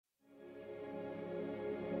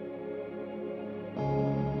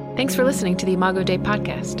Thanks for listening to the Imago Dei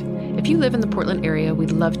podcast. If you live in the Portland area,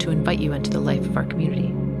 we'd love to invite you into the life of our community.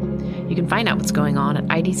 You can find out what's going on at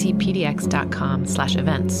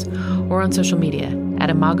idcpdx.com/events or on social media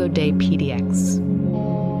at Imago Dei PDX.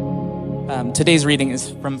 Today's reading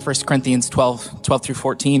is from 1 Corinthians 12 through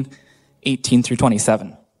 14, 18 through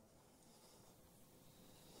 27.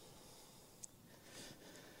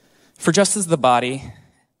 For just as the body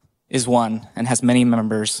is one and has many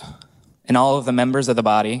members, and all of the members of the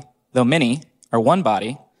body, though many, are one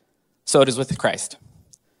body, so it is with Christ.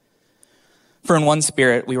 For in one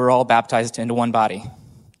Spirit we were all baptized into one body,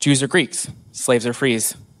 Jews or Greeks, slaves or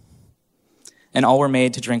frees, and all were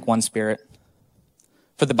made to drink one Spirit.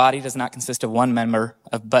 For the body does not consist of one member,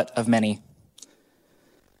 but of many.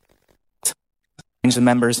 Arrange the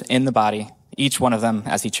members in the body, each one of them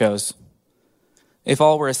as he chose. If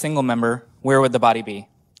all were a single member, where would the body be?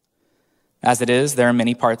 As it is, there are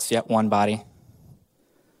many parts, yet one body.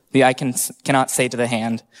 The eye cannot say to the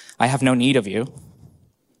hand, I have no need of you,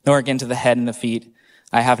 nor again to the head and the feet,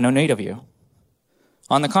 I have no need of you.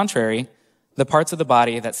 On the contrary, the parts of the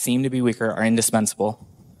body that seem to be weaker are indispensable.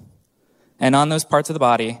 And on those parts of the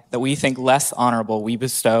body that we think less honorable, we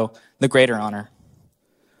bestow the greater honor.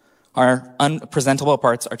 Our unpresentable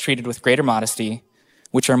parts are treated with greater modesty,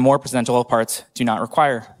 which our more presentable parts do not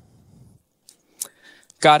require.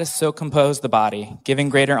 God has so composed the body, giving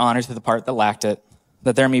greater honor to the part that lacked it,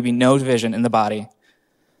 that there may be no division in the body,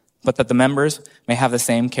 but that the members may have the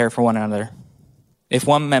same care for one another. If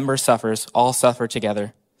one member suffers, all suffer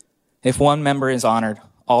together. If one member is honored,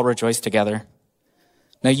 all rejoice together.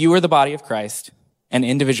 Now you are the body of Christ, and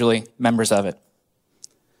individually members of it.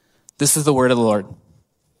 This is the word of the Lord.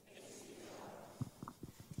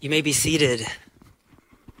 You may be seated.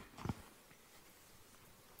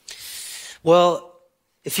 Well,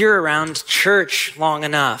 if you're around church long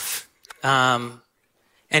enough,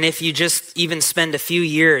 and if you just even spend a few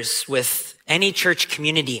years with any church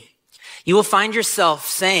community, you will find yourself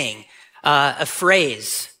saying a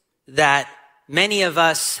phrase that many of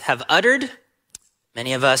us have uttered.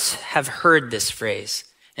 Many of us have heard this phrase.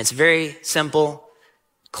 And it's a very simple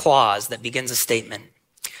clause that begins a statement.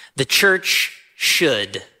 The church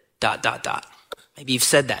should ... Maybe you've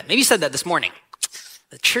said that. Maybe you said that this morning.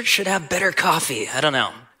 The church should have better coffee. I don't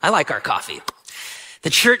know. I like our coffee. The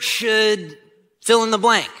church should fill in the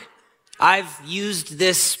blank. I've used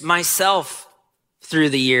this myself through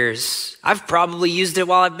the years. I've probably used it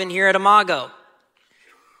while I've been here at Imago.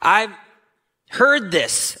 I've heard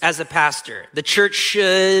this as a pastor. The church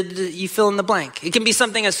should, you fill in the blank. It can be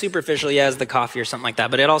something as superficial as the coffee or something like that,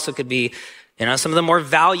 but it also could be, some of the more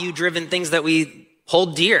value-driven things that we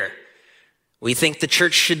hold dear. We think the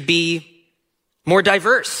church should be more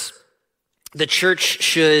diverse. The church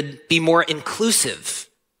should be more inclusive.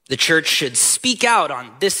 The church should speak out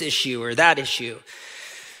on this issue or that issue.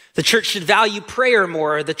 The church should value prayer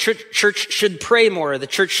more. The church should pray more. The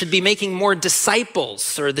church should be making more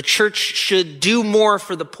disciples, or the church should do more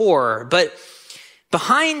for the poor. But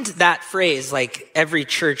behind that phrase, like every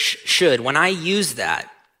church should, when I use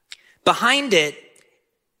that, behind it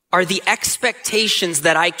are the expectations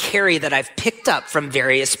that I carry that I've picked up from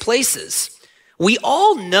various places. We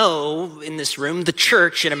all know in this room the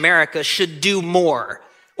church in America should do more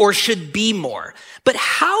or should be more. But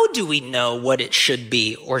how do we know what it should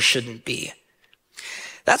be or shouldn't be?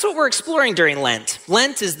 That's what we're exploring during Lent.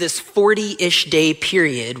 Lent is this 40-ish day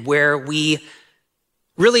period where we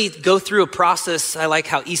really go through a process. I like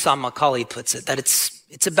how Esau Macaulay puts it, that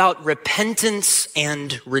it's about repentance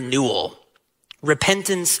and renewal.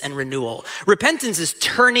 Repentance and renewal. Repentance is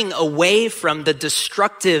turning away from the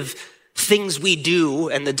destructive things we do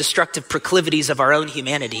and the destructive proclivities of our own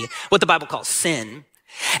humanity, what the Bible calls sin,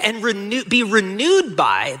 and be renewed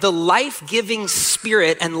by the life-giving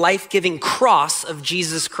spirit and life-giving cross of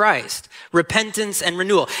Jesus Christ. Repentance and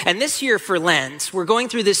renewal. And this year for Lent, we're going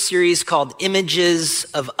through this series called Images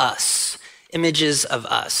of Us. Images of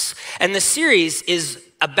Us. And the series is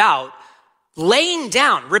about laying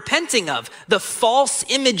down, repenting of the false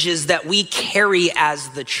images that we carry as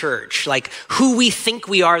the church, like who we think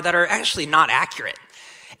we are that are actually not accurate,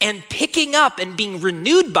 and picking up and being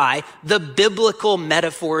renewed by the biblical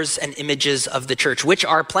metaphors and images of the church, which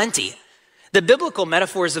are plenty. The biblical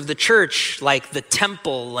metaphors of the church, like the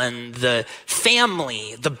temple and the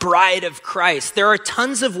family, the bride of Christ. There are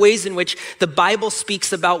tons of ways in which the Bible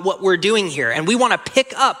speaks about what we're doing here. And we want to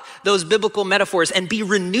pick up those biblical metaphors and be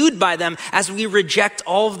renewed by them as we reject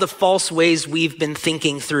all of the false ways we've been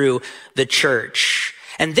thinking through the church.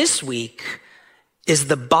 And this week is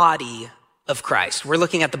the body of Christ. We're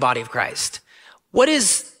looking at the body of Christ. What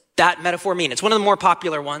does that metaphor mean? It's one of the more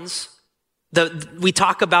popular ones. We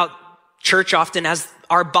talk about church often as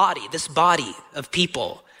our body, this body of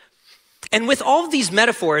people. And with all of these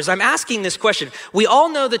metaphors, I'm asking this question. We all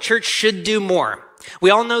know the church should do more. We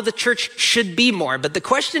all know the church should be more. But the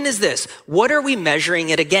question is this: what are we measuring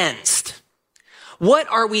it against? What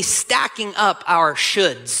are we stacking up our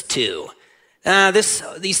shoulds to?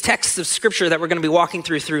 These texts of scripture that we're going to be walking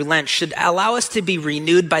through Lent should allow us to be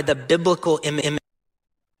renewed by the biblical image.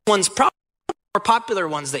 One's probably more popular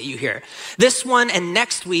ones that you hear. This one and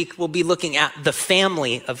next week we'll be looking at the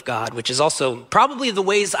family of God, which is also probably the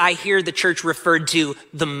ways I hear the church referred to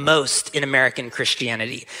the most in American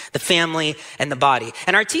Christianity, the family and the body.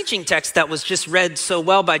 And our teaching text that was just read so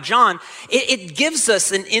well by John, it gives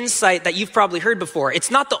us an insight that you've probably heard before. It's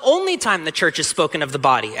not the only time the church has spoken of the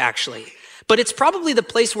body, actually, but it's probably the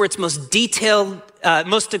place where it's most detailed,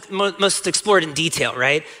 most explored in detail,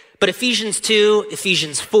 right? But Ephesians 2,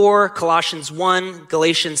 Ephesians 4, Colossians 1,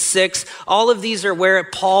 Galatians 6, all of these are where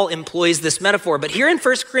Paul employs this metaphor. But here in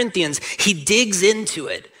 1 Corinthians, he digs into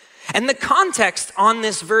it. And the context on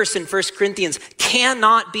this verse in 1 Corinthians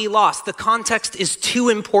cannot be lost. The context is too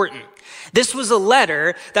important. This was a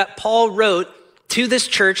letter that Paul wrote to this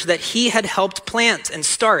church that he had helped plant and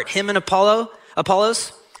start. Him and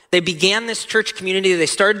Apollos, they began this church community. They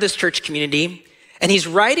started this church community. And he's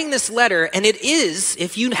writing this letter, and it is,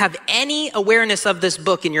 if you have any awareness of this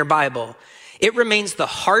book in your Bible, it remains the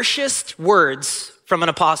harshest words from an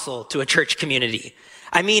apostle to a church community.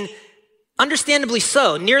 I mean, understandably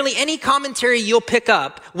so. Nearly any commentary you'll pick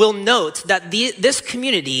up will note that this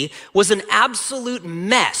community was an absolute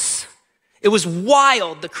mess. It was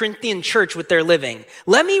wild, the Corinthian church with their living.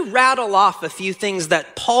 Let me rattle off a few things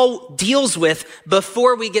that Paul deals with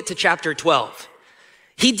before we get to chapter 12.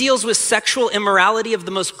 He deals with sexual immorality of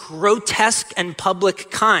the most grotesque and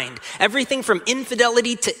public kind. Everything from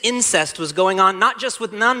infidelity to incest was going on, not just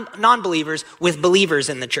with non-believers, with believers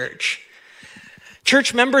in the church.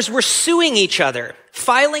 Church members were suing each other,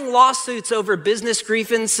 filing lawsuits over business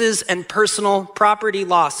grievances and personal property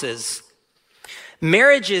losses.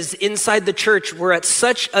 Marriages inside the church were at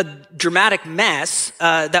such a dramatic mess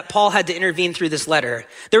that Paul had to intervene through this letter.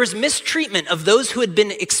 There was mistreatment of those who had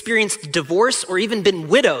been experienced divorce or even been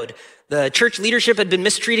widowed. The church leadership had been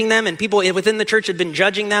mistreating them, and people within the church had been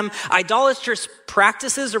judging them. Idolatrous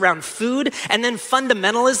practices around food, and then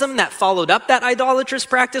fundamentalism that followed up that idolatrous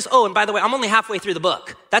practice. Oh, and by the way, I'm only halfway through the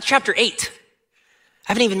book. That's chapter 8.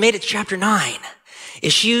 I haven't even made it to chapter 9.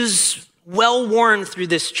 Issues well worn through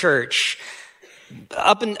this church.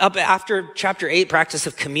 Up after chapter 8, practice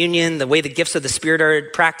of communion, the way the gifts of the Spirit are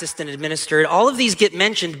practiced and administered, all of these get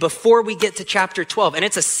mentioned before we get to chapter 12. And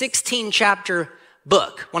it's a 16-chapter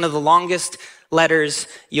book, one of the longest letters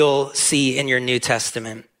you'll see in your New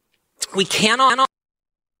Testament. We cannot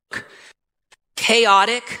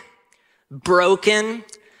chaotic, broken,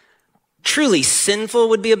 truly sinful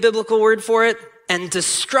would be a biblical word for it, and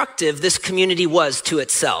destructive this community was to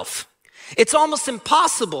itself. It's almost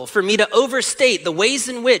impossible for me to overstate the ways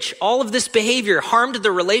in which all of this behavior harmed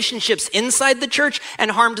the relationships inside the church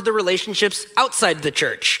and harmed the relationships outside the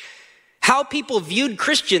church. How people viewed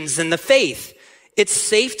Christians and the faith. It's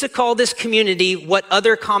safe to call this community what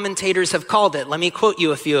other commentators have called it. Let me quote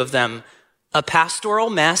you a few of them. A pastoral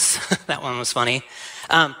mess. That one was funny.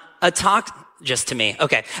 Just to me.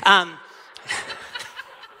 Okay.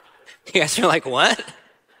 You guys are like, what?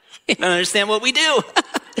 You don't understand what we do.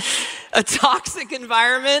 A toxic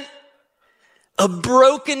environment, a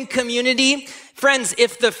broken community. Friends,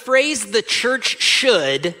 if the phrase the church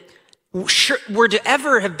should were to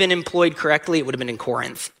ever have been employed correctly, it would have been in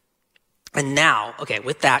Corinth. And now, okay,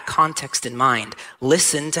 with that context in mind,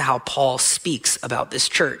 listen to how Paul speaks about this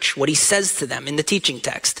church, what he says to them in the teaching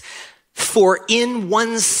text. For in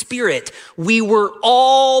one Spirit, we were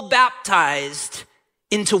all baptized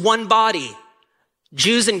into one body.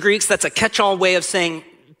 Jews and Greeks, that's a catch-all way of saying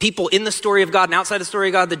people in the story of God and outside the story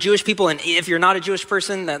of God, the Jewish people, and if you're not a Jewish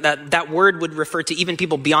person, that word would refer to even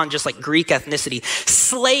people beyond just like Greek ethnicity.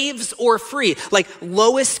 Slaves or free, like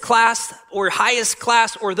lowest class or highest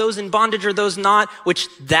class, or those in bondage or those not, which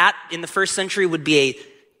that in the first century would be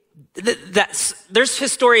there's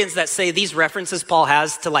historians that say these references Paul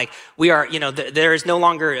has to like, we are, there is no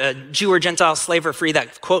longer a Jew or Gentile, slave or free,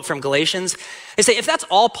 that quote from Galatians. They say if that's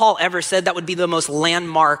all Paul ever said, that would be the most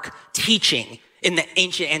landmark teaching in the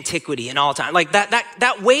ancient antiquity in all time. Like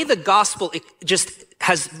that way the gospel just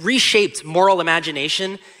has reshaped moral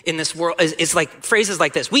imagination in this world is like phrases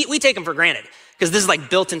like this. We take them for granted because this is like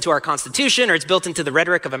built into our Constitution, or it's built into the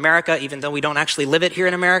rhetoric of America, even though we don't actually live it here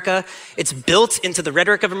in America. It's built into the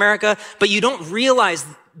rhetoric of America, but you don't realize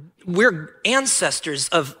we're ancestors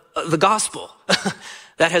of the gospel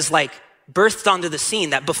that has like birthed onto the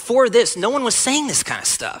scene that before this, no one was saying this kind of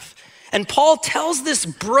stuff. And Paul tells this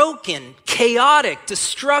broken, chaotic,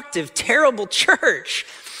 destructive, terrible church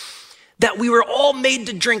that we were all made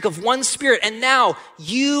to drink of one spirit, and now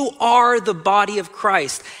you are the body of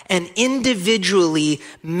Christ and individually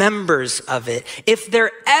members of it. If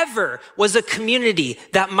there ever was a community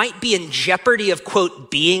that might be in jeopardy of,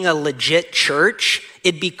 quote, being a legit church,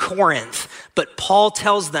 it'd be Corinth. But Paul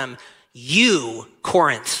tells them, you,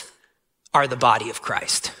 Corinth, are the body of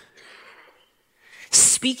Christ.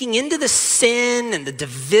 Speaking into the sin and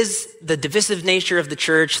the divisive nature of the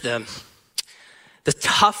church, the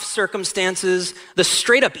tough circumstances, the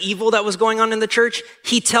straight up evil that was going on in the church,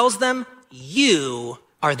 he tells them, you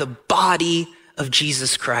are the body of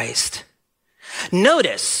Jesus Christ.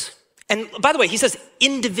 Notice, and by the way, he says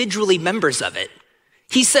individually members of it.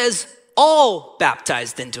 He says all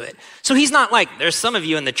baptized into it. So he's not like, there's some of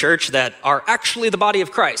you in the church that are actually the body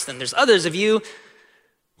of Christ, and there's others of you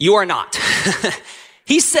are not.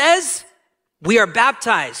 He says, we are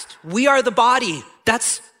baptized. We are the body.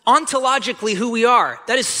 That's ontologically who we are.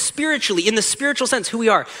 That is spiritually, in the spiritual sense, who we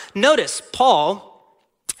are. Notice, Paul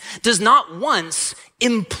does not once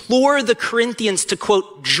implore the Corinthians to,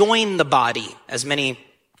 quote, join the body, as many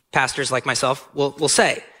pastors like myself will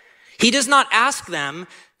say. He does not ask them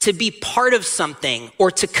to be part of something or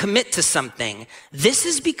to commit to something. This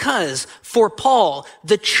is because for Paul,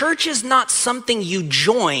 the church is not something you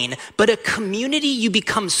join, but a community you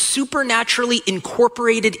become supernaturally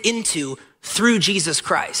incorporated into through Jesus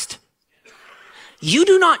Christ. You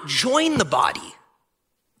do not join the body.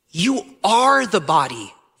 You are the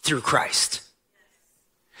body through Christ.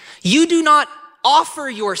 You do not offer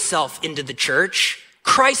yourself into the church.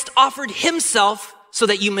 Christ offered himself so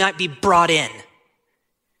that you might be brought in.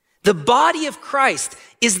 The body of Christ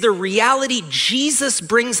is the reality Jesus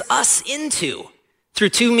brings us into through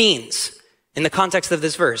two means in the context of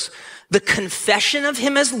this verse. The confession of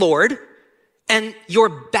him as Lord and your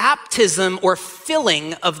baptism or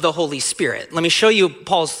filling of the Holy Spirit. Let me show you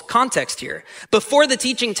Paul's context here. Before the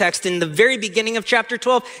teaching text in the very beginning of chapter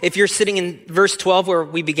 12, if you're sitting in verse 12 where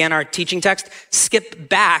we began our teaching text, skip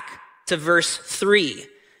back to verse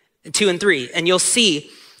 2 and 3, and you'll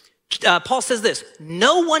see Paul says this,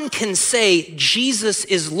 no one can say Jesus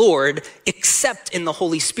is Lord except in the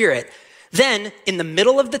Holy Spirit. Then in the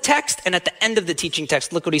middle of the text and at the end of the teaching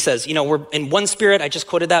text, look what he says. We're in one spirit. I just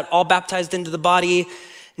quoted that, all baptized into the body.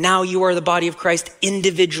 Now you are the body of Christ,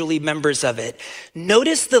 individually members of it.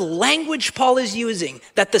 Notice the language Paul is using,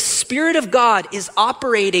 that the Spirit of God is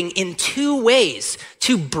operating in two ways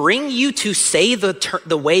to bring you to say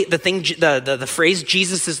the phrase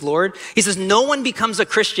Jesus is Lord. He says, no one becomes a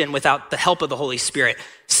Christian without the help of the Holy Spirit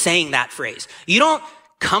saying that phrase. You don't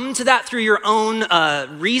come to that through your own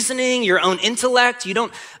reasoning, your own intellect. You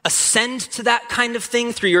don't ascend to that kind of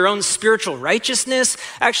thing through your own spiritual righteousness.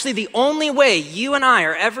 Actually, the only way you and I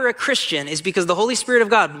are ever a Christian is because the Holy Spirit of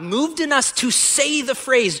God moved in us to say the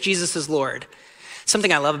phrase, Jesus is Lord.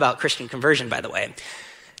 Something I love about Christian conversion, by the way.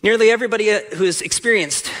 Nearly everybody who has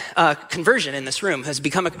experienced conversion in this room who has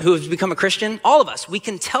become a Christian, all of us, we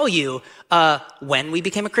can tell you when we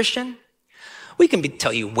became a Christian. We can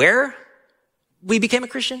tell you where we became a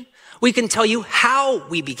Christian. We can tell you how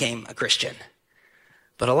we became a Christian.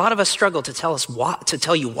 But a lot of us struggle to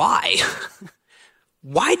tell you why.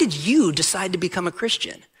 Why did you decide to become a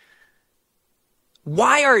Christian?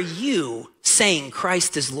 Why are you saying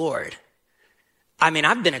Christ is Lord? I mean,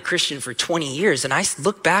 I've been a Christian for 20 years and I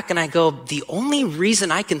look back and I go, the only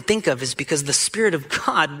reason I can think of is because the Spirit of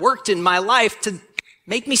God worked in my life to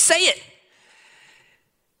make me say it.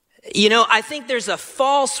 I think there's a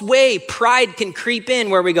false way pride can creep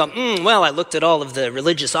in where we go, I looked at all of the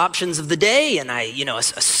religious options of the day and I,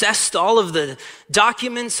 assessed all of the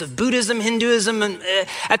documents of Buddhism, Hinduism, and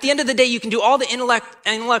at the end of the day, you can do all the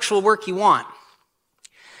intellectual work you want.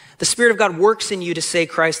 The Spirit of God works in you to say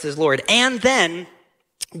Christ is Lord and then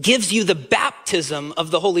gives you the baptism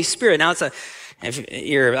of the Holy Spirit. Now, if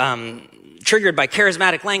you're triggered by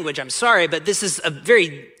charismatic language, I'm sorry, but this is a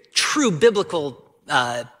very true biblical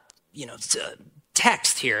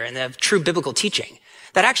text here and a true biblical teaching.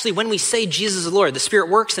 That actually when we say Jesus is Lord, the Spirit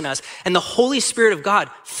works in us and the Holy Spirit of God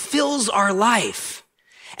fills our life.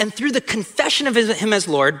 And through the confession of him as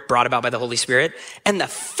Lord, brought about by the Holy Spirit, and the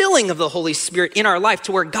filling of the Holy Spirit in our life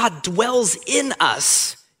to where God dwells in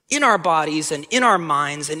us, in our bodies and in our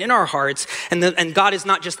minds and in our hearts, and God is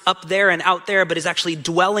not just up there and out there, but is actually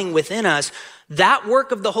dwelling within us, That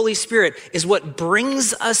work of the Holy Spirit is what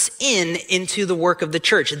brings us into the work of the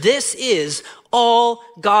church. This is all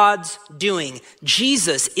God's doing.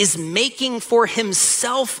 Jesus is making for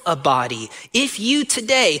himself a body. If you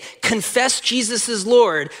today confess Jesus as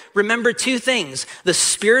Lord, remember two things. The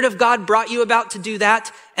Spirit of God brought you about to do that,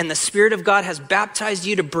 and the Spirit of God has baptized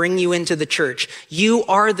you to bring you into the church. You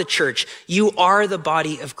are the church. You are the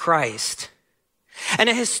body of Christ. And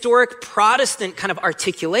a historic Protestant kind of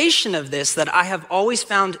articulation of this that I have always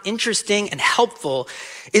found interesting and helpful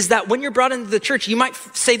is that when you're brought into the church, you might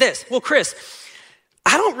say this, well, Chris,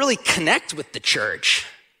 I don't really connect with the church.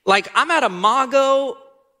 Like, I'm at Imago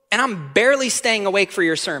and I'm barely staying awake for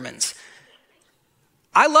your sermons.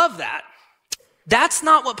 I love that. That's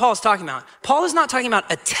not what Paul's talking about. Paul is not talking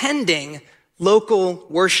about attending local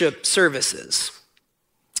worship services.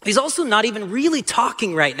 He's also not even really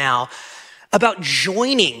talking right now about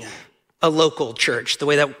joining a local church, the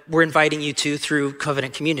way that we're inviting you to through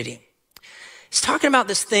Covenant Community. He's talking about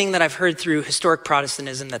this thing that I've heard through historic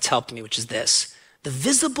Protestantism that's helped me, which is this: the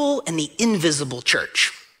visible and the invisible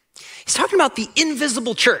church. He's talking about the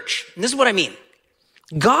invisible church. And this is what I mean.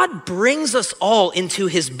 God brings us all into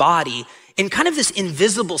his body in kind of this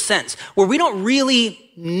invisible sense where we don't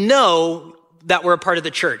really know that we're a part of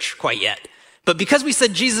the church quite yet. But because we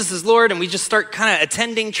said Jesus is Lord and we just start kind of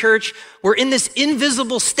attending church, we're in this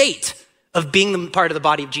invisible state of being the part of the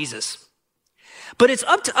body of Jesus. But it's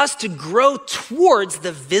up to us to grow towards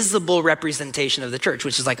the visible representation of the church,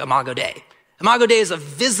 which is like Imago Dei. Imago Dei is a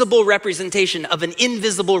visible representation of an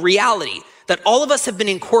invisible reality that all of us have been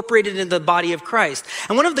incorporated into the body of Christ.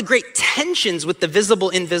 And one of the great tensions with the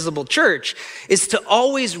visible, invisible church is to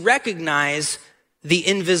always recognize the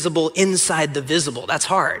invisible inside the visible. That's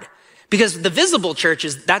hard. Because the visible church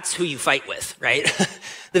that's who you fight with, right?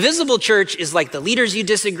 The visible church is like the leaders you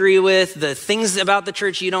disagree with, the things about the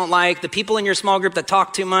church you don't like, the people in your small group that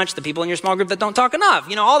talk too much, the people in your small group that don't talk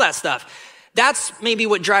enough, all that stuff. That's maybe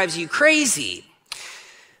what drives you crazy.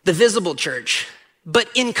 The visible church. But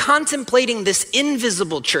in contemplating this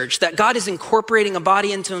invisible church that God is incorporating a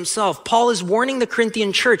body into himself, Paul is warning the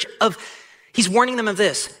Corinthian church he's warning them of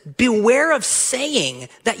this: beware of saying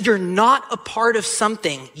that you're not a part of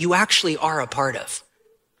something you actually are a part of.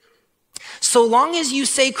 So long as you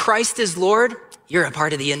say Christ is Lord, you're a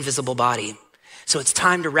part of the invisible body. So it's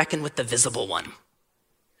time to reckon with the visible one.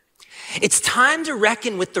 It's time to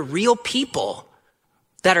reckon with the real people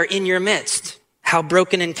that are in your midst. How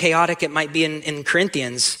broken and chaotic it might be in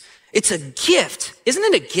Corinthians. It's a gift. Isn't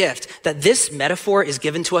it a gift that this metaphor is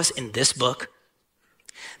given to us in this book?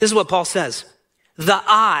 This is what Paul says. The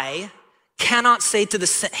eye cannot say to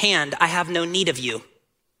the hand, I have no need of you.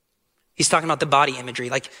 He's talking about the body imagery.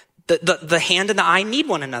 Like the hand and the eye need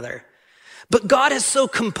one another. But God has so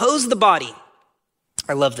composed the body.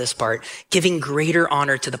 I love this part. Giving greater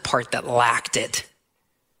honor to the part that lacked it.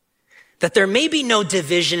 That there may be no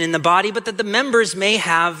division in the body, but that the members may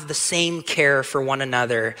have the same care for one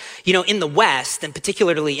another. In the West, and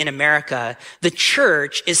particularly in America, the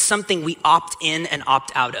church is something we opt in and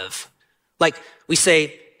opt out of. Like we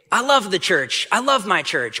say, I love the church. I love my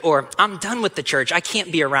church. Or I'm done with the church. I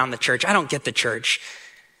can't be around the church. I don't get the church.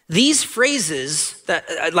 These phrases that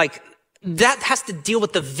has to deal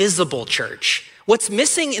with the visible church. What's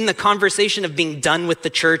missing in the conversation of being done with the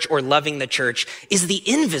church or loving the church is the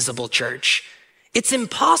invisible church. It's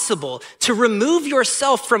impossible to remove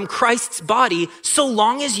yourself from Christ's body so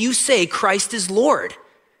long as you say Christ is Lord.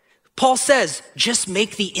 Paul says, just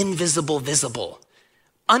make the invisible visible.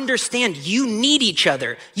 Understand you need each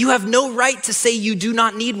other. You have no right to say you do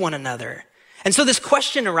not need one another. And so this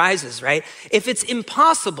question arises, right? If it's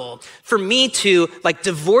impossible for me to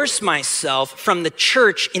divorce myself from the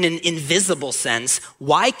church in an invisible sense,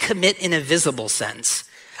 why commit in a visible sense?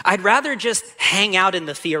 I'd rather just hang out in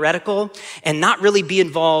the theoretical and not really be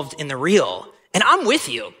involved in the real. And I'm with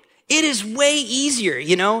you. It is way easier,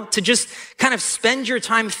 to just kind of spend your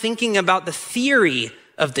time thinking about the theory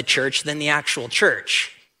of the church than the actual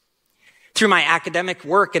church. Through my academic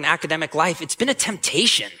work and academic life, it's been a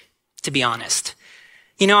temptation, to be honest.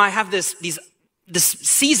 I have this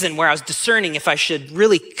season where I was discerning if I should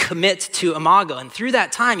really commit to Imago. And through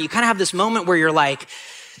that time, you kind of have this moment where you're like,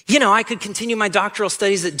 I could continue my doctoral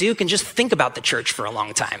studies at Duke and just think about the church for a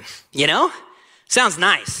long time. Sounds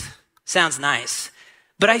nice.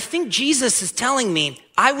 But I think Jesus is telling me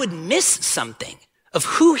I would miss something of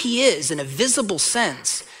who he is in a visible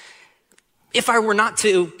sense if I were not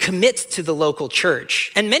to commit to the local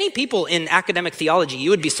church. And many people in academic theology, you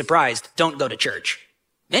would be surprised, don't go to church.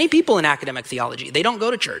 Many people in academic theology, they don't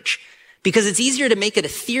go to church because it's easier to make it a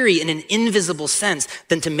theory in an invisible sense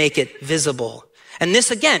than to make it visible. And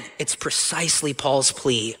this, again, it's precisely Paul's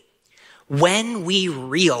plea. When we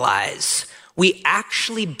realize we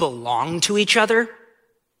actually belong to each other,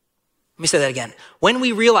 let me say that again. When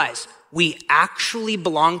we realize we actually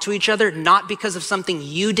belong to each other, not because of something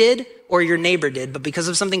you did or your neighbor did, but because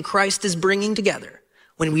of something Christ is bringing together.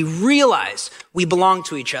 When we realize we belong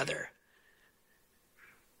to each other,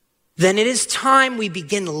 then it is time we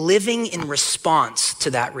begin living in response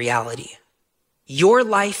to that reality. Your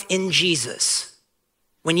life in Jesus,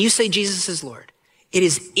 when you say Jesus is Lord, it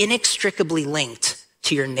is inextricably linked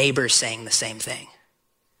to your neighbor saying the same thing.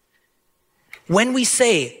 When we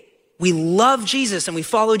say we love Jesus and we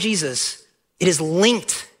follow Jesus, it is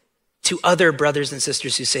linked to other brothers and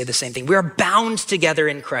sisters who say the same thing. We are bound together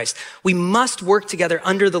in Christ. We must work together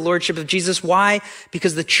under the lordship of Jesus. Why?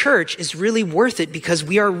 Because the church is really worth it, because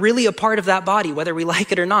we are really a part of that body, whether we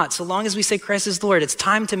like it or not. So long as we say Christ is Lord, it's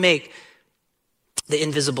time to make the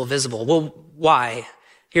invisible visible. Well, why?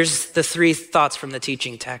 Here's the 3 thoughts from the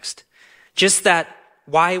teaching text. Just that,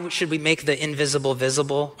 why should we make the invisible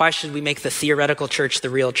visible? Why should we make the theoretical church the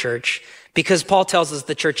real church? Because Paul tells us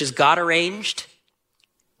the church is God-arranged,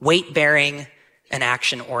 weight-bearing, and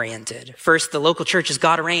action-oriented. First, the local church is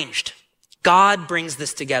God-arranged. God brings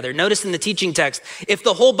this together. Notice in the teaching text, if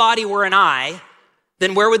the whole body were an eye,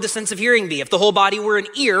 then where would the sense of hearing be? If the whole body were an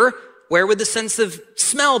ear, where would the sense of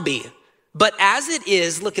smell be? But as it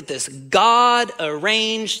is, look at this, God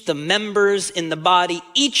arranged the members in the body,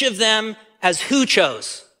 each of them as who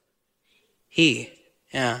chose? He.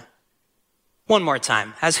 Yeah. One more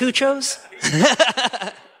time. As who chose?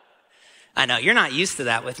 I know, you're not used to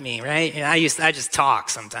that with me, right? I just talk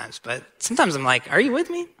sometimes, but sometimes I'm like, are you with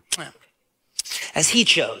me? As he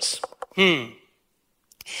chose.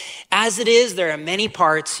 As it is, there are many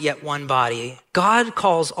parts, yet one body. God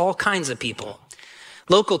calls all kinds of people.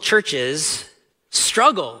 Local churches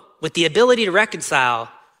struggle with the ability to reconcile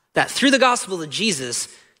that through the gospel of Jesus,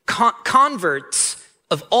 converts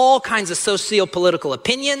of all kinds of socio-political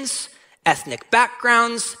opinions, ethnic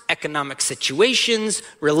backgrounds, economic situations,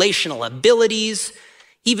 relational abilities,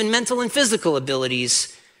 even mental and physical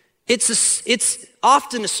abilities. It's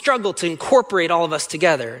often a struggle to incorporate all of us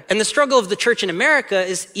together. And the struggle of the church in America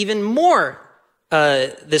is even more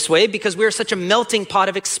this way, because we're such a melting pot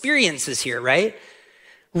of experiences here, right?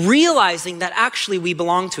 Realizing that actually we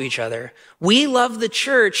belong to each other. We love the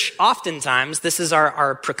church, oftentimes, this is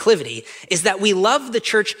our proclivity, is that we love the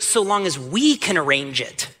church so long as we can arrange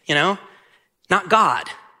it, not God.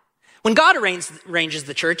 When God arranges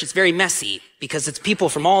the church, it's very messy because it's people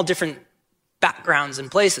from all different backgrounds and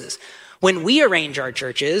places. When we arrange our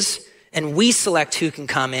churches and we select who can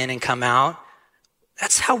come in and come out,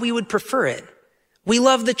 that's how we would prefer it. We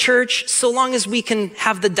love the church so long as we can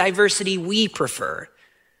have the diversity we prefer.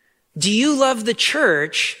 Do you love the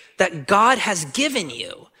church that God has given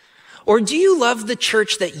you? Or do you love the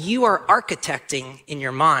church that you are architecting in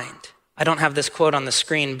your mind? I don't have this quote on the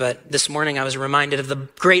screen, but this morning I was reminded of the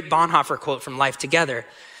great Bonhoeffer quote from Life Together,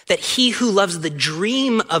 that he who loves the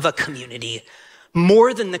dream of a community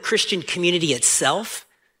more than the Christian community itself,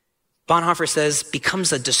 Bonhoeffer says,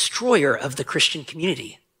 becomes a destroyer of the Christian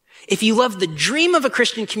community. If you love the dream of a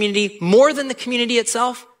Christian community more than the community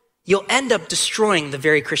itself, you'll end up destroying the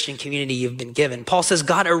very Christian community you've been given. Paul says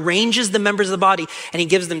God arranges the members of the body and he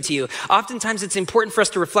gives them to you. Oftentimes it's important for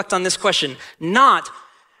us to reflect on this question, not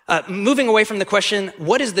moving away from the question,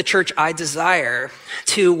 what is the church I desire,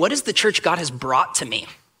 to what is the church God has brought to me?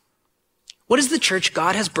 What is the church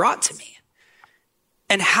God has brought to me?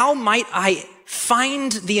 And how might I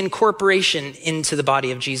find the incorporation into the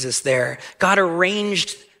body of Jesus there? God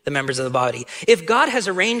arranged the members of the body. If God has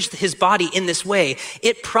arranged his body in this way,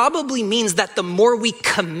 it probably means that the more we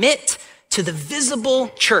commit to the visible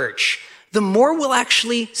church, the more we'll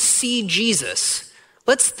actually see Jesus.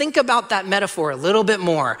 Let's think about that metaphor a little bit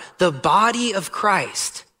more. The body of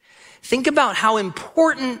Christ. Think about how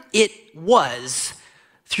important it was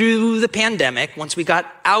through the pandemic, once we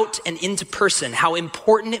got out and into person, how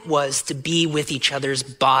important it was to be with each other's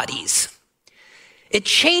bodies. It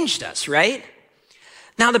changed us, right?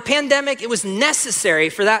 Now, the pandemic, it was necessary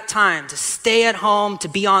for that time to stay at home, to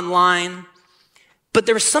be online. But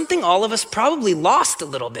there was something all of us probably lost a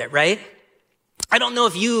little bit, right? I don't know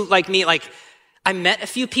if you, like me, I met a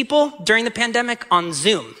few people during the pandemic on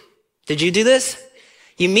Zoom. Did you do this?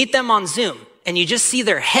 You meet them on Zoom and you just see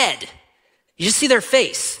their head. You just see their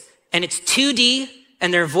face and it's 2D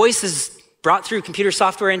and their voice is brought through computer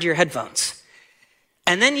software into your headphones.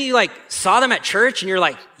 And then you saw them at church and you're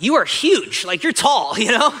like, you are huge. You're tall,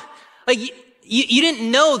 you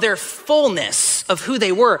didn't know their fullness of who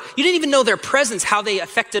they were. You didn't even know their presence, how they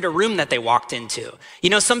affected a room that they walked into.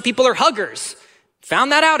 Some people are huggers.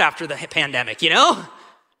 Found that out after the pandemic,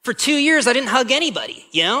 For 2 years, I didn't hug anybody,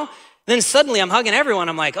 Then suddenly I'm hugging everyone.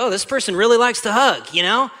 I'm like, oh, this person really likes to hug,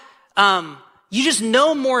 You just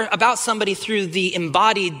know more about somebody through the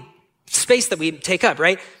embodied space that we take up,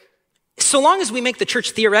 right? So long as we make the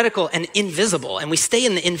church theoretical and invisible and we stay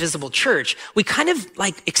in the invisible church, we kind of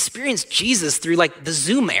experience Jesus through the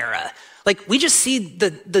Zoom era. We just see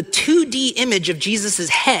the 2D image of Jesus's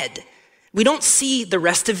head. We don't see the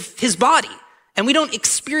rest of his body, and we don't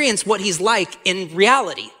experience what he's like in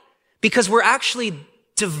reality because we're actually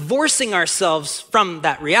divorcing ourselves from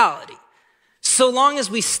that reality. So long as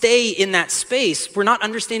we stay in that space, we're not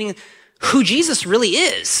understanding who Jesus really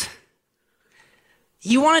is.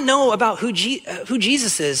 You want to know about who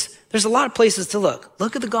Jesus is, there's a lot of places to look.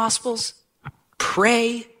 Look at the Gospels,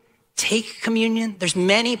 pray, take communion. There's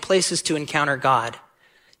many places to encounter God.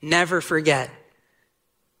 Never forget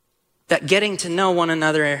that getting to know one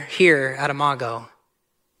another here at Imago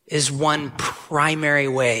is one primary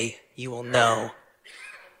way you will know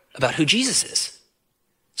about who Jesus is.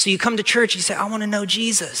 So you come to church, you say, I want to know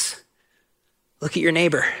Jesus. Look at your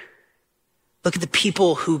neighbor. Look at the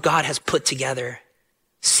people who God has put together.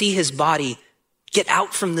 See his body. Get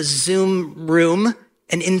out from the Zoom room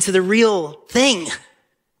and into the real thing,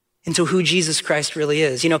 into who Jesus Christ really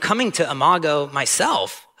is. Coming to Imago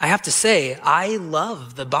myself, I have to say, I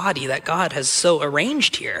love the body that God has so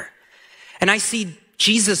arranged here. And I see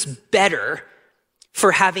Jesus better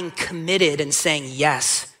for having committed and saying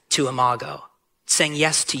yes to Imago, saying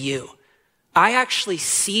yes to you. I actually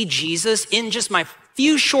see Jesus in just my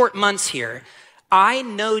few short months here. I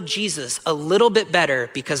know Jesus a little bit better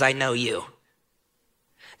because I know you.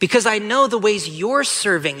 Because I know the ways you're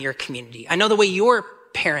serving your community. I know the way you're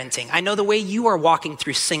parenting. I know the way you are walking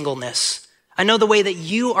through singleness. I know the way that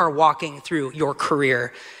you are walking through your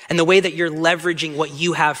career and the way that you're leveraging what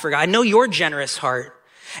you have for God. I know your generous heart.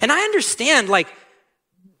 And I understand,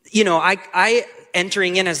 I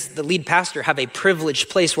entering in as the lead pastor have a privileged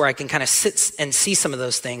place where I can kind of sit and see some of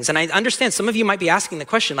those things. And I understand some of you might be asking the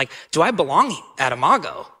question, do I belong at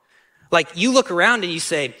Imago? You look around and you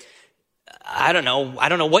say, I don't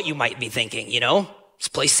know what you might be thinking, This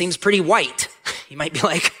place seems pretty white. You might be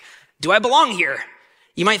like, do I belong here?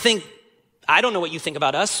 You might think, I don't know what you think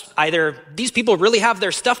about us. Either these people really have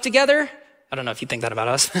their stuff together. I don't know if you think that about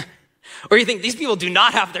us. Or you think these people do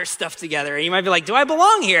not have their stuff together. And you might be like, do I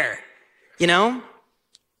belong here?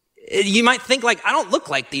 You might think I don't look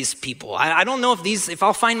like these people. I don't know if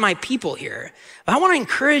I'll find my people here. But I want to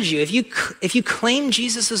encourage you, if you claim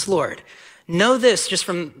Jesus as Lord, know this just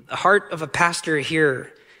from the heart of a pastor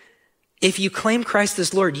here. If you claim Christ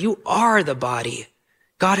as Lord, you are the body.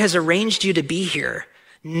 God has arranged you to be here.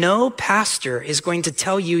 No pastor is going to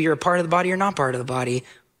tell you you're a part of the body or not part of the body.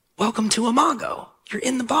 Welcome to Imago. You're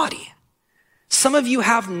in the body. Some of you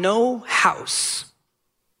have no house.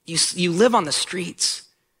 You live on the streets.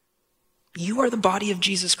 You are the body of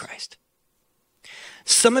Jesus Christ.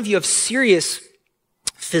 Some of you have serious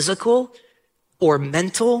physical or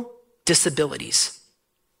mental disabilities.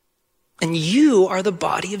 And you are the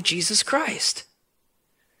body of Jesus Christ.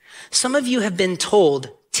 Some of you have been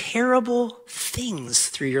told terrible things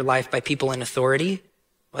through your life by people in authority,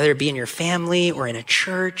 whether it be in your family or in a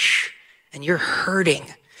church, and you're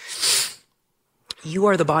hurting. You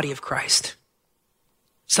are the body of Christ.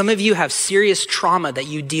 Some of you have serious trauma that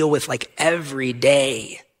you deal with every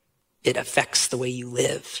day. It affects the way you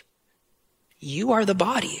live. You are the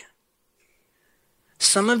body.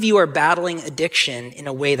 Some of you are battling addiction in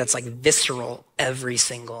a way that's visceral every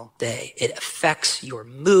single day. It affects your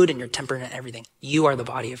mood and your temperament and everything. You are the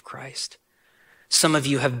body of Christ. Some of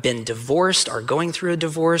you have been divorced, are going through a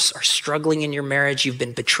divorce, are struggling in your marriage. You've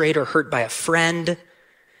been betrayed or hurt by a friend.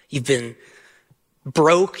 You've been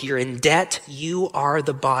broke, you're in debt. You are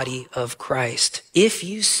the body of Christ. If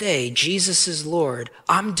you say Jesus is Lord,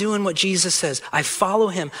 I'm doing what Jesus says, I follow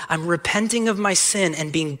him, I'm repenting of my sin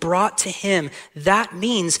and being brought to him, that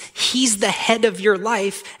means he's the head of your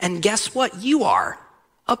life. And guess what? You are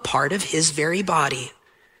a part of his very body.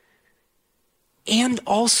 And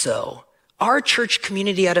also, our church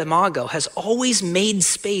community at Imago has always made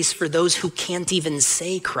space for those who can't even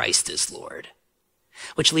say Christ is Lord.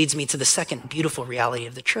 Which leads me to the second beautiful reality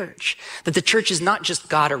of the church, that the church is not just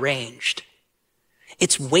God arranged,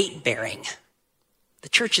 it's weight bearing. The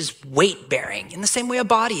church is weight bearing in the same way a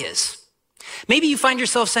body is. Maybe you find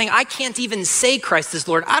yourself saying, I can't even say Christ is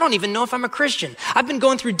Lord. I don't even know if I'm a Christian. I've been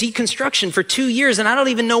going through deconstruction for 2 years and I don't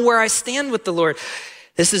even know where I stand with the Lord.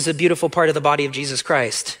 This is a beautiful part of the body of Jesus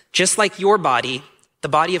Christ. Just like your body, the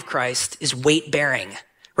body of Christ is weight bearing.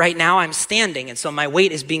 Right now I'm standing, and so my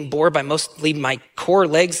weight is being borne by mostly my core,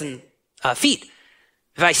 legs, and feet.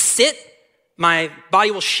 If I sit, my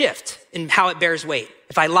body will shift in how it bears weight.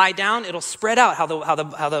 If I lie down, it'll spread out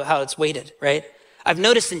how it's weighted, right? I've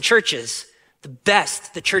noticed in churches, the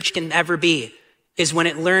best the church can ever be is when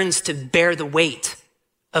it learns to bear the weight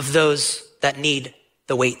of those that need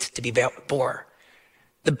the weight to be bore.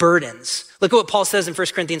 The burdens. Look at what Paul says in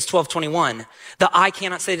 1 Corinthians 12:21. The eye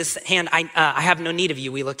cannot say to the hand, I have no need of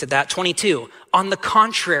you. We looked at that. 22. On the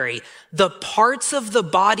contrary, the parts of the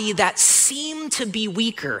body that seem to be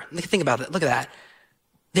weaker. Think about it. Look at that.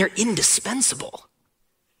 They're indispensable.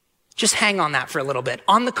 Just hang on that for a little bit.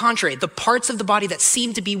 On the contrary, the parts of the body that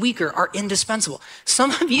seem to be weaker are indispensable.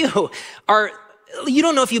 Some of you you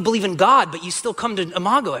don't know if you believe in God, but you still come to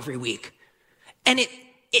Imago every week. And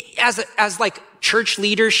as like church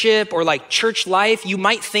leadership or like church life, you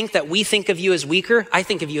might think that we think of you as weaker. I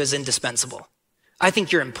think of you as indispensable. I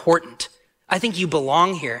think you're important. I think you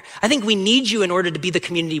belong here. I think we need you in order to be the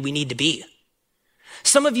community we need to be.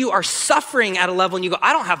 Some of you are suffering at a level and you go,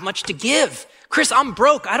 I don't have much to give. Chris, I'm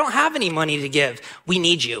broke. I don't have any money to give. We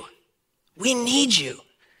need you. We need you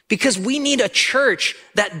because we need a church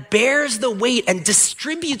that bears the weight and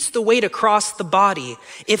distributes the weight across the body.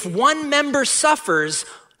 If one member suffers,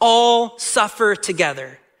 all suffer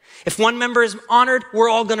together. If one member is honored, we're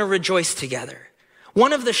all going to rejoice together.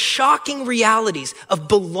 One of the shocking realities of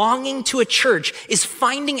belonging to a church is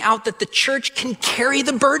finding out that the church can carry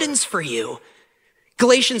the burdens for you.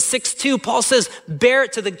 Galatians 6:2, Paul says, bear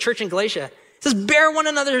it to the church in Galatia. It says, bear one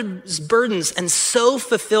another's burdens and so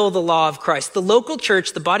fulfill the law of Christ. The local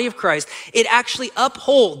church, the body of Christ, it actually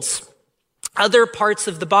upholds other parts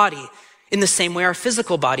of the body in the same way our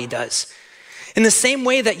physical body does. In the same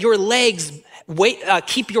way that your legs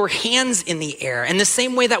keep your hands in the air. In the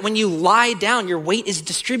same way that when you lie down, your weight is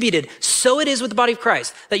distributed. So it is with the body of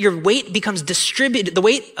Christ, that your weight becomes distributed. The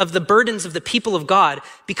weight of the burdens of the people of God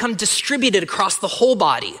become distributed across the whole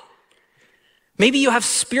body. Maybe you have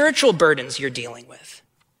spiritual burdens you're dealing with.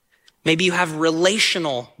 Maybe you have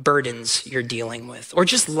relational burdens you're dealing with, or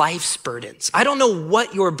just life's burdens. I don't know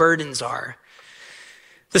what your burdens are.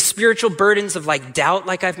 The spiritual burdens of like doubt,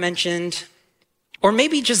 like I've mentioned, or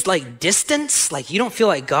maybe just like distance, like you don't feel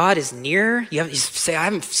like God is near. You say, I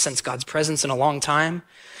haven't sensed God's presence in a long time.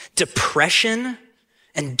 Depression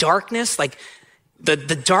and darkness, like the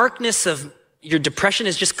darkness of your depression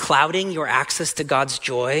is just clouding your access to God's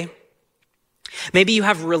joy. Maybe you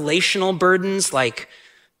have relational burdens like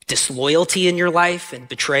disloyalty in your life and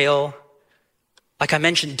betrayal. Like I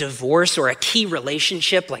mentioned, divorce or a key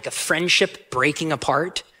relationship, like a friendship breaking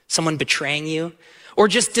apart, someone betraying you. Or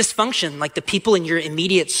just dysfunction, like the people in your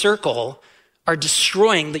immediate circle are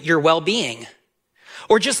destroying your well-being.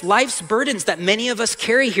 Or just life's burdens that many of us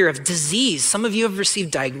carry here of disease. Some of you have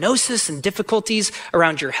received diagnosis and difficulties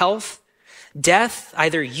around your health. Death,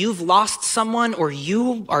 either you've lost someone or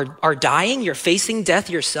you are dying, you're facing death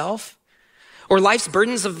yourself. Or life's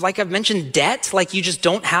burdens of, like I've mentioned, debt, like you just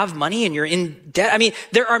don't have money and you're in debt. I mean,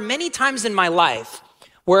 there are many times in my life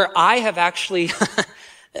where I have actually,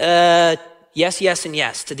 yes, and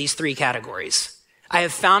yes to these three categories. I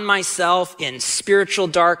have found myself in spiritual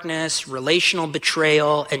darkness, relational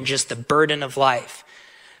betrayal, and just the burden of life.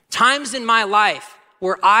 Times in my life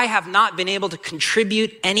where I have not been able to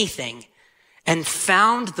contribute anything and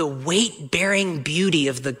found the weight-bearing beauty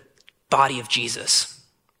of the body of Jesus.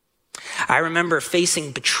 I remember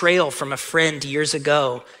facing betrayal from a friend years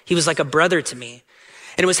ago. He was like a brother to me.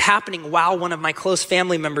 And it was happening while one of my close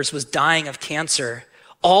family members was dying of cancer.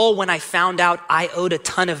 All when I found out I owed a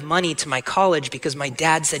ton of money to my college because my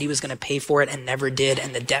dad said he was going to pay for it and never did,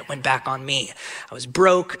 and the debt went back on me. I was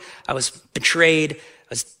broke. I was betrayed. I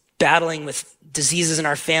was battling with diseases in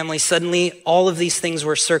our family. Suddenly, all of these things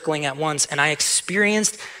were circling at once, and I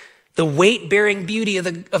experienced the weight-bearing beauty of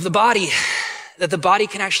the body, that the body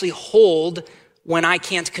can actually hold when I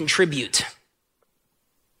can't contribute.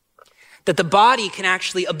 That the body can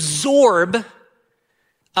actually absorb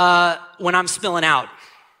when I'm spilling out.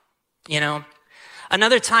 You know,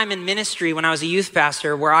 another time in ministry when I was a youth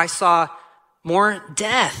pastor where I saw more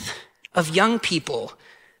death of young people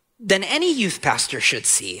than any youth pastor should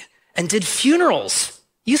see, and did funerals.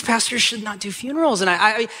 Youth pastors should not do funerals.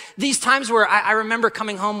 And these times where I remember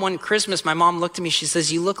coming home one Christmas, my mom looked at me, she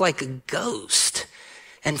says, "You look like a ghost."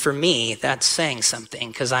 And for me, that's saying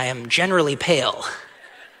something because I am generally pale.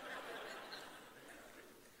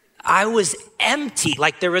 I was empty,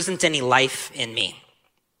 like there wasn't any life in me.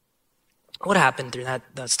 What happened through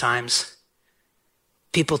those times?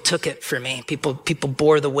 People took it for me. People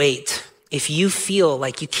bore the weight. If you feel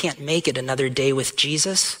like you can't make it another day with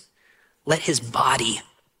Jesus, let his body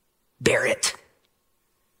bear it.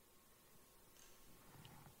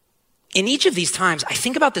 in each of these times, I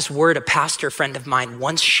think about this word a pastor friend of mine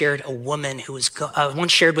once shared with a woman who was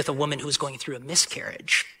going through a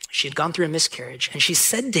miscarriage. She had gone through a miscarriage, and she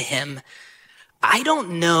said to him, I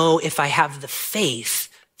don't know if I have the faith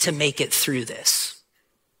to make it through this.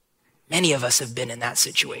 Many of us have been in that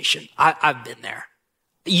situation. I've been there.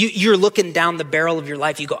 You're looking down the barrel of your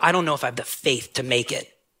life. You go, I don't know if I have the faith to make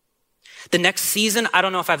it. The next season, I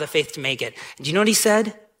don't know if I have the faith to make it. And do you know what he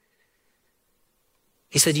said?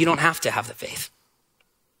 He said, you don't have to have the faith.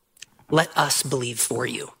 Let us believe for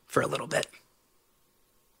you for a little bit.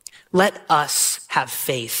 Let us have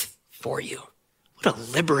faith for you. What a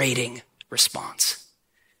liberating response.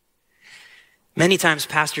 Many times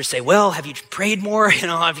pastors say, well, have you prayed more?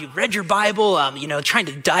 Have you read your Bible? Trying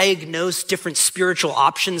to diagnose different spiritual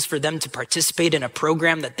options for them to participate in a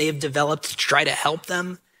program that they have developed to try to help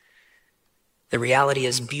them. The reality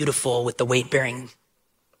is beautiful with the weight-bearing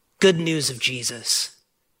good news of Jesus.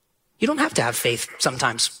 You don't have to have faith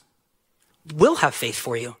sometimes. We'll have faith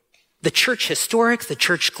for you. The church historic, the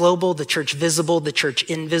church global, the church visible, the church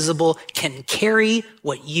invisible can carry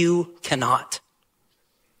what you cannot.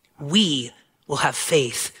 We will have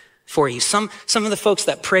faith for you. Some of the folks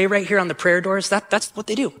that pray right here on the prayer doors, that's what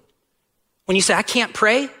they do. When you say, I can't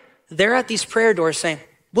pray, they're at these prayer doors saying,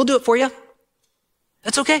 we'll do it for you.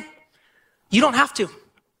 That's okay. You don't have to.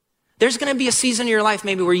 There's going to be a season in your life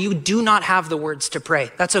maybe where you do not have the words to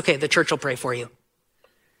pray. That's okay. The church will pray for you.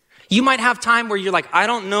 You might have time where you're like, I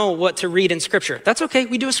don't know what to read in scripture. That's okay.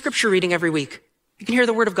 We do a scripture reading every week. You can hear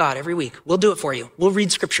the word of God every week. We'll do it for you. We'll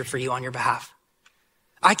read scripture for you on your behalf.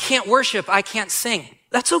 I can't worship. I can't sing.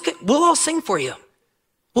 That's okay. We'll all sing for you.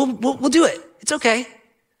 We'll do it. It's okay.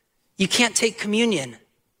 You can't take communion.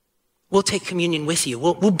 We'll take communion with you.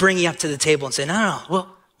 We'll bring you up to the table and say, no,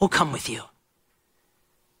 we'll come with you.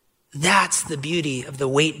 That's the beauty of the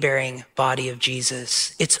weight-bearing body of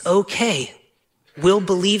Jesus. It's okay. We'll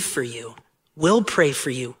believe for you. We'll pray for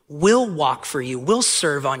you. We'll walk for you. We'll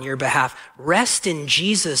serve on your behalf. Rest in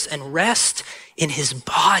Jesus and rest in his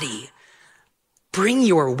body. Bring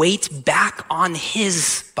your weight back on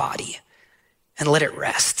his body and let it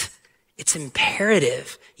rest. It's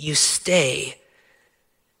imperative you stay,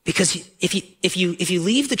 because if you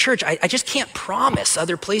leave the church, I just can't promise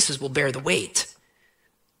other places will bear the weight.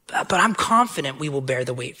 But I'm confident we will bear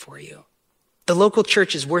the weight for you. The local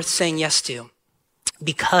church is worth saying yes to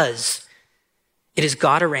because it is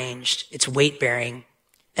God arranged, it's weight bearing.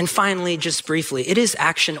 And finally, just briefly, it is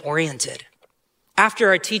action oriented. After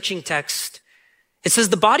our teaching text, it says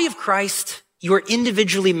the body of Christ, you are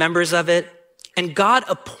individually members of it, and God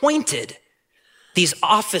appointed these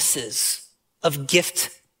offices of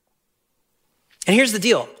gift. And here's the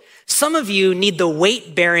deal. Some of you need the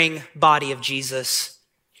weight bearing body of Jesus.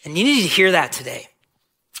 And you need to hear that today.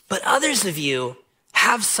 But others of you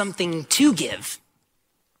have something to give.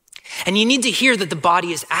 And you need to hear that the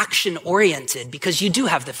body is action-oriented because you do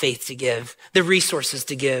have the faith to give, the resources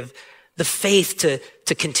to give, the faith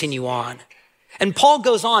to continue on. And Paul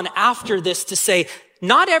goes on after this to say,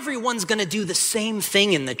 not everyone's going to do the same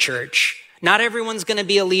thing in the church. Not everyone's going to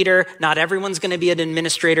be a leader. Not everyone's going to be an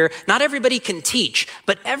administrator. Not everybody can teach,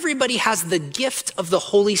 but everybody has the gift of the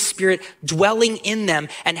Holy Spirit dwelling in them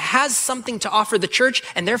and has something to offer the church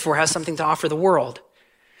and therefore has something to offer the world.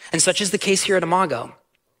 And such is the case here at Imago.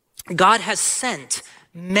 God has sent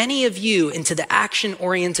many of you into the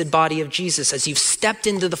action-oriented body of Jesus as you've stepped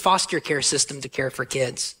into the foster care system to care for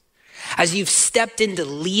kids, as you've stepped into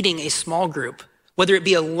leading a small group, whether it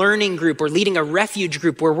be a learning group or leading a refuge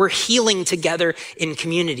group where we're healing together in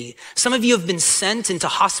community. Some of you have been sent into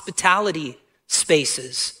hospitality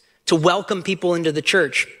spaces to welcome people into the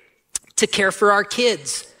church, to care for our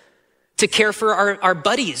kids, to care for our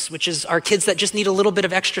buddies, which is our kids that just need a little bit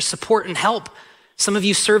of extra support and help. Some of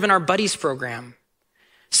you serve in our buddies program.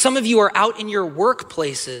 Some of you are out in your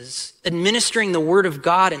workplaces, administering the word of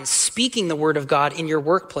God and speaking the word of God in your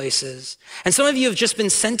workplaces. And some of you have just been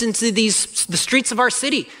sent into the streets of our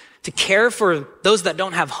city to care for those that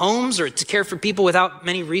don't have homes or to care for people without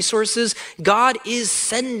many resources. God is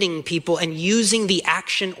sending people and using the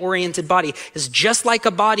action-oriented body. It's just like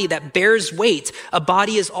a body that bears weight. A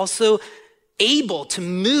body is also able to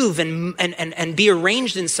move and be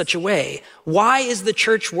arranged in such a way. Why is the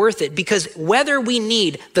church worth it? Because whether we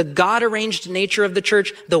need the God-arranged nature of the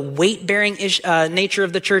church, the weight-bearing nature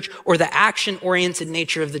of the church, or the action-oriented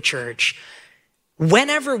nature of the church,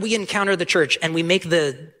 whenever we encounter the church and we make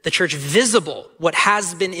the church visible, what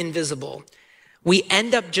has been invisible, we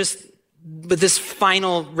end up just with this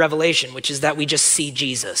final revelation, which is that we just see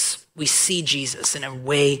Jesus. We see Jesus in a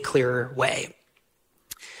way clearer way.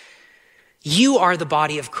 You are the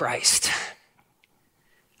body of Christ.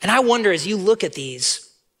 And I wonder, as you look at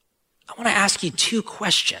these, I want to ask you two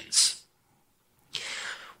questions.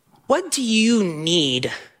 What do you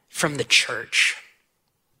need from the church?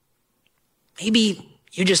 Maybe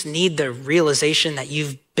you just need the realization that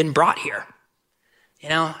you've been brought here.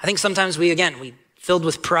 I think sometimes we filled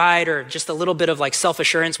with pride or just a little bit of like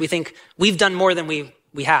self-assurance, we think we've done more than we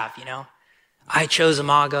have, I chose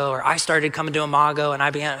Imago, or I started coming to Imago and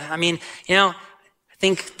I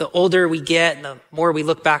think the older we get and the more we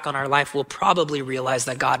look back on our life, we'll probably realize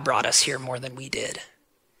that God brought us here more than we did.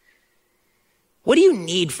 What do you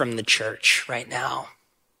need from the church right now?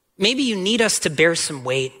 Maybe you need us to bear some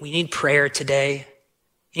weight. We need prayer today.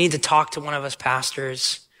 You need to talk to one of us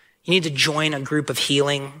pastors. You need to join a group of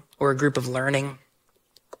healing or a group of learning.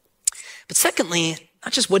 But secondly,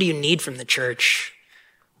 not just what do you need from the church,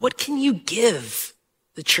 what can you give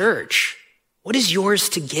the church? What is yours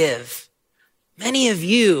to give? Many of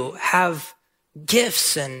you have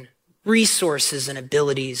gifts and resources and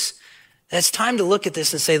abilities. And it's time to look at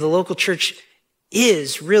this and say the local church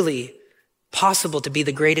is really possible to be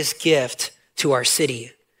the greatest gift to our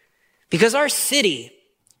city. Because our city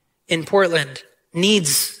in Portland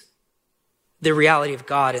needs the reality of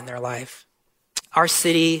God in their life. Our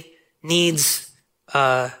city needs,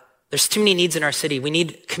 there's too many needs in our city. We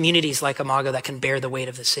need communities like Imago that can bear the weight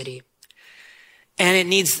of the city. And it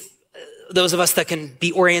needs those of us that can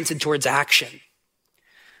be oriented towards action.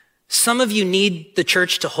 Some of you need the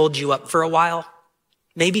church to hold you up for a while,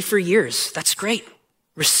 maybe for years. That's great.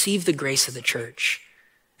 Receive the grace of the church.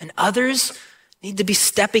 And others need to be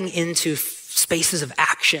stepping into spaces of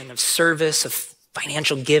action, of service, of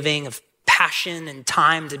financial giving, of passion and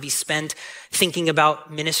time to be spent thinking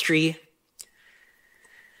about ministry.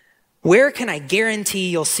 Where can I guarantee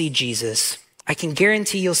you'll see Jesus? I can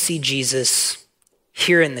guarantee you'll see Jesus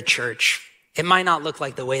here in the church. It might not look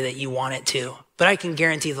like the way that you want it to, but I can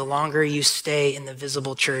guarantee the longer you stay in the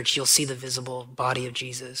visible church, you'll see the visible body of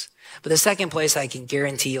Jesus. But the second place I can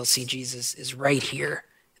guarantee you'll see Jesus is right here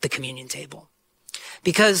at the communion table.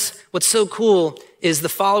 Because what's so cool is the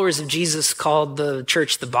followers of Jesus called the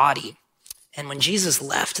church the body. And when Jesus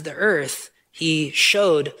left the earth, he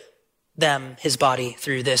showed them his body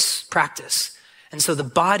through this practice. And so the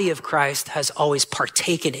body of Christ has always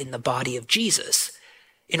partaken in the body of Jesus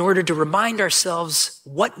in order to remind ourselves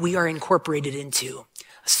what we are incorporated into.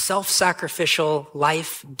 A self-sacrificial,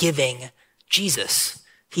 life-giving Jesus.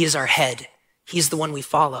 He is our head. He's the one we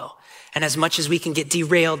follow. And as much as we can get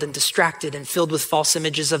derailed and distracted and filled with false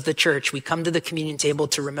images of the church, we come to the communion table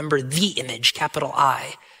to remember the image, capital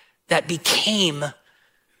I, that became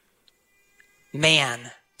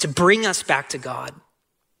man to bring us back to God.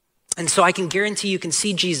 And so I can guarantee you can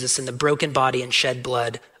see Jesus in the broken body and shed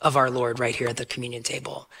blood of our Lord right here at the communion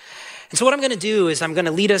table. And so what I'm going to do is I'm going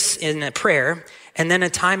to lead us in a prayer and then a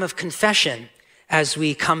time of confession as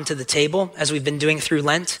we come to the table, as we've been doing through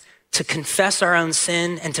Lent, to confess our own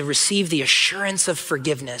sin and to receive the assurance of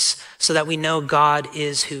forgiveness so that we know God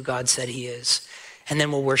is who God said he is. And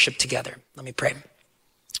then we'll worship together. Let me pray.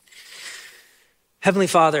 Heavenly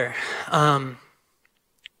Father,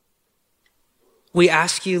 we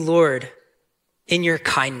ask you, Lord, in your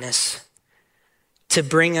kindness, to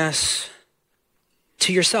bring us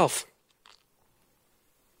to yourself.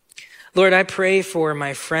 Lord, I pray for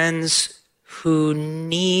my friends who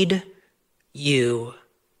need you,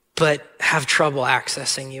 but have trouble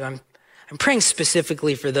accessing you. I'm praying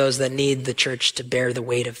specifically for those that need the church to bear the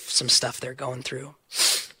weight of some stuff they're going through.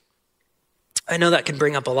 I know that can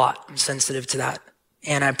bring up a lot. I'm sensitive to that.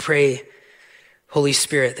 And I pray, Holy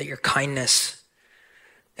Spirit, that your kindness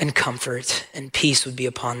and comfort and peace would be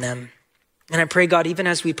upon them. And I pray, God, even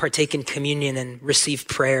as we partake in communion and receive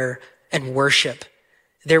prayer and worship,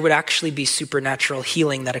 there would actually be supernatural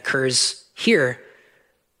healing that occurs here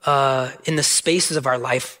in the spaces of our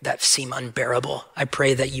life that seem unbearable. I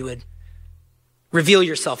pray that you would reveal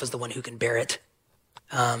yourself as the one who can bear it.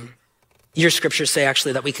 Your scriptures say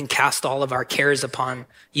actually that we can cast all of our cares upon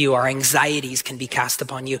you. Our anxieties can be cast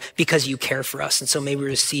upon you because you care for us. And so may we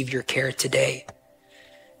receive your care today.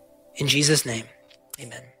 In Jesus' name,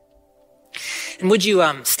 amen. And would you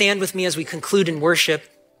stand with me as we conclude in worship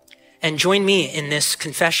and join me in this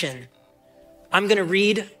confession? I'm going to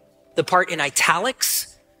read the part in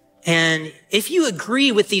italics. And if you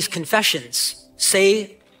agree with these confessions,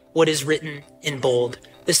 say what is written in bold.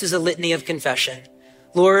 This is a litany of confession.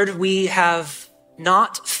 Lord, we have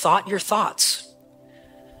not thought your thoughts,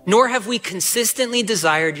 nor have we consistently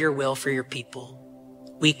desired your will for your people.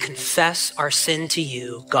 We confess our sin to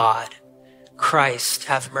you, God. Christ,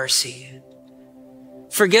 have mercy.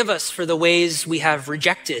 Forgive us for the ways we have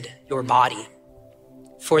rejected your body.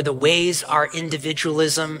 for the ways our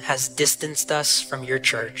individualism has distanced us from your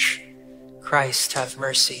church. Christ, have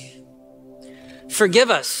mercy. Forgive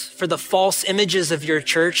us for the false images of your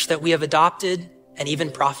church that we have adopted and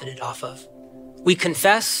even profited off of. We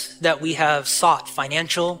confess that we have sought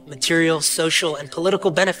financial, material, social, and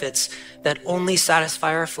political benefits that only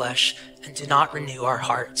satisfy our flesh and do not renew our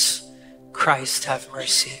hearts. Christ, have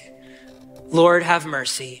mercy. Lord, have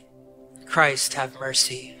mercy. Christ, have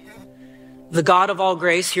mercy. The God of all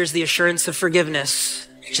grace hears the assurance of forgiveness,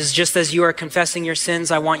 which is just as you are confessing your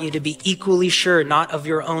sins, I want you to be equally sure, not of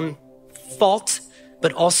your own fault,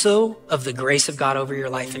 but also of the grace of God over your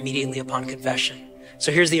life immediately upon confession.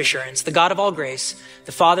 So here's the assurance. The God of all grace,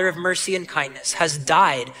 the Father of mercy and kindness, has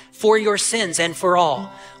died for your sins and for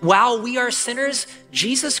all. While we are sinners,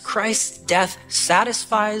 Jesus Christ's death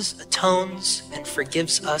satisfies, atones, and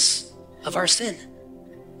forgives us of our sin.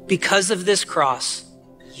 Because of this cross,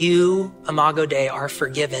 you, Imago Dei, are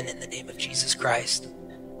forgiven in the name of Jesus Christ.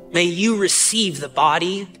 May you receive the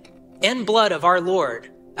body and blood of our Lord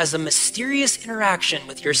as a mysterious interaction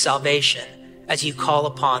with your salvation as you call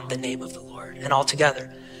upon the name of the Lord. And all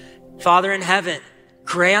together, Father in heaven,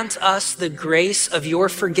 grant us the grace of your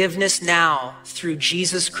forgiveness now through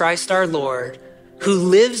Jesus Christ our Lord, who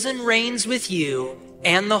lives and reigns with you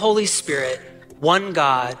and the Holy Spirit, one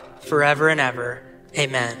God, forever and ever.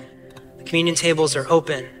 Amen. The communion tables are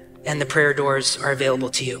open and the prayer doors are available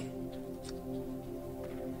to you.